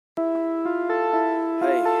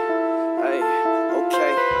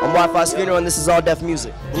I'm Wifisfuneral, and this is All Def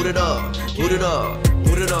Music. Boot it up, boot it up,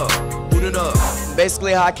 boot it up, boot it up.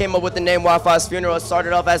 Basically, how I came up with the name Wifisfuneral, it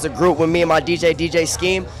started off as a group with me and my DJ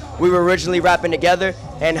Scheme. We were originally rapping together,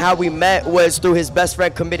 and how we met was through his best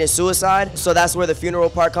friend committing suicide. So that's where the funeral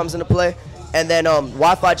part comes into play. And then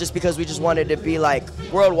Wi-Fi, just because we just wanted to be like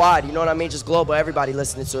worldwide, you know what I mean? Just global, everybody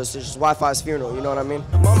listening to us. So just Wifisfuneral, you know what I mean?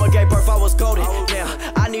 Mama gave birth, I was golden.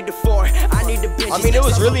 Yeah, I need the four, I need the bitch. I mean, it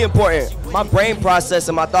was really important. My brain process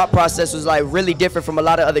and my thought process was like really different from a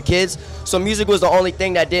lot of other kids. So music was the only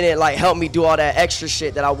thing that didn't like help me do all that extra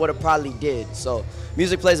shit that I would have probably did. So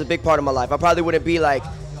music plays a big part of my life. I probably wouldn't be like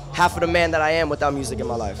half of the man that I am without music in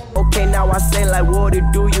my life. Okay, now I say like, what it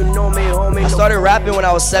do, you know me, homie. I started rapping when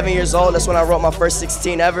I was 7 years old. That's when I wrote my first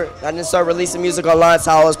 16 ever. I didn't start releasing music online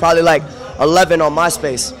until I was probably like 11 on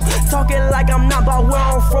MySpace. Talking like I'm not about where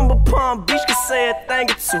I'm from, but Palm Beach can say a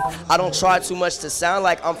thing or two. I don't try too much to sound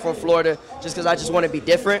like I'm from Florida just because I just want to be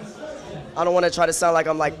different. I don't want to try to sound like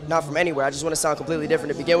I'm like not from anywhere. I just want to sound completely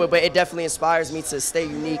different to begin with, but it definitely inspires me to stay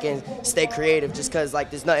unique and stay creative just because like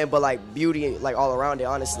there's nothing but like beauty like all around it,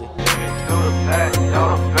 honestly.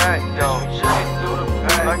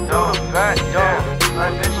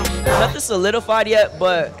 Nothing solidified yet,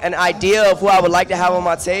 but an idea of who I would like to have on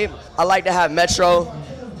my tape. I like to have Metro,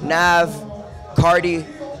 Nav, Cardi.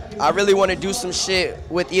 I really want to do some shit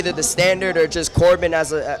with either the Standard or just Corbin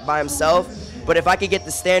as by himself. But if I could get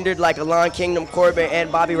the Standard, like Alon Kingdom, Corbin,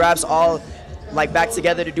 and Bobby Raps all like back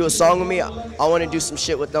together to do a song with me, I want to do some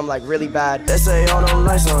shit with them like really bad. They say all the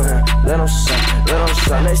lights on here, let them shine, let them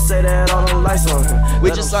shine. They say that all the lights on here.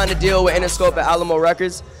 We just signed a deal with Interscope at Alamo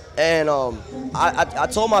Records, and I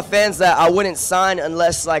told my fans that I wouldn't sign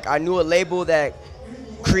unless like I knew a label that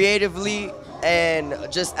creatively and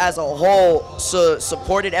just as a whole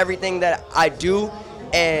supported everything that I do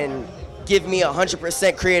and give me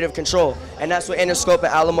 100% creative control. And that's what Interscope and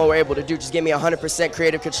Alamo were able to do, just give me 100%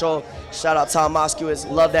 creative control. Shout out Tom Moskowitz,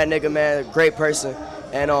 love that nigga, man, great person.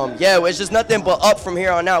 And yeah, it's just nothing but up from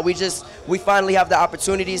here on out. We finally have the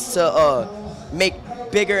opportunities to make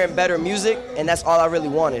bigger and better music, and that's all I really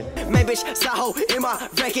wanted. Danny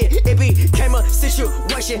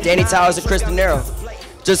Towers and Chris De Niro,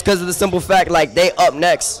 just because of the simple fact, like, they up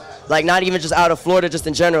next. Like, not even just out of Florida, just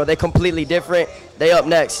in general. They completely different. They up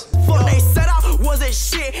next.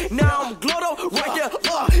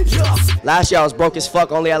 Last year I was broke as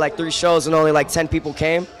fuck, only had like 3 shows and only like 10 people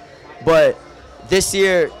came. But this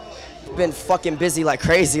year, been fucking busy like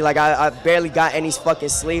crazy. Like I barely got any fucking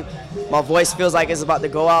sleep. My voice feels like it's about to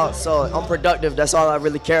go out, so I'm productive. That's all I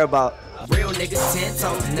really care about. Real niggas 10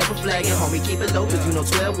 toes, never flagging, homie, keep it low, cause you know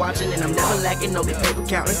 12 watching, and I'm never lacking, no big paper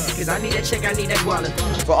counting, cause I need that check, I need that wallet.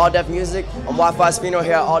 For All Def Music, I'm Wifisfuneral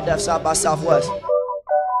here at All Def South by Southwest.